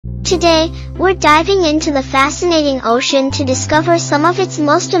Today, we're diving into the fascinating ocean to discover some of its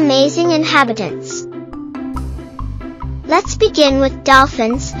most amazing inhabitants. Let's begin with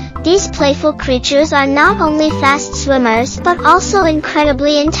dolphins. These playful creatures are not only fast swimmers but also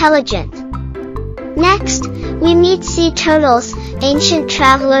incredibly intelligent. Next, we meet sea turtles, ancient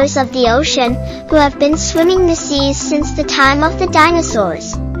travelers of the ocean, who have been swimming the seas since the time of the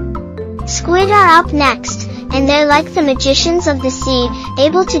dinosaurs. Squid are up next, and they're like the magicians of the sea,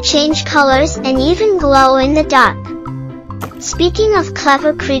 able to change colors and even glow in the dark. Speaking of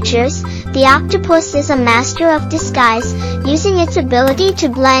clever creatures, the octopus is a master of disguise, using its ability to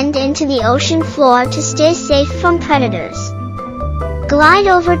blend into the ocean floor to stay safe from predators. Glide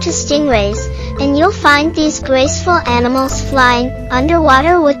over to stingrays, and you'll find these graceful animals flying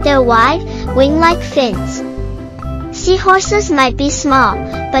underwater with their wide, wing-like fins. Seahorses might be small,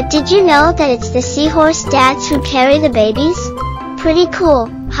 but did you know that it's the seahorse dads who carry the babies? Pretty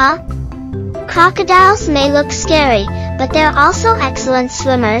cool, huh? Crocodiles may look scary, but they're also excellent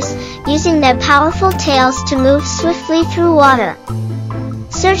swimmers, using their powerful tails to move swiftly through water.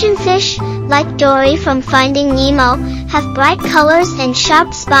 Surgeonfish, like Dory from Finding Nemo, have bright colors and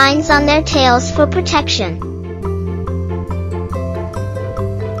sharp spines on their tails for protection.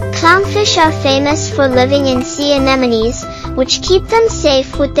 Clownfish are famous for living in sea anemones, which keep them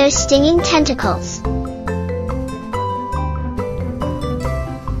safe with their stinging tentacles.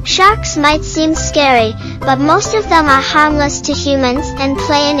 Sharks might seem scary, but most of them are harmless to humans and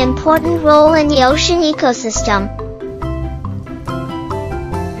play an important role in the ocean ecosystem.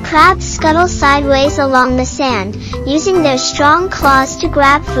 Crabs scuttle sideways along the sand, using their strong claws to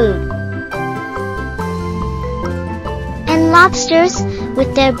grab food. And lobsters,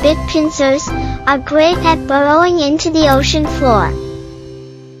 with their big pincers, are great at burrowing into the ocean floor.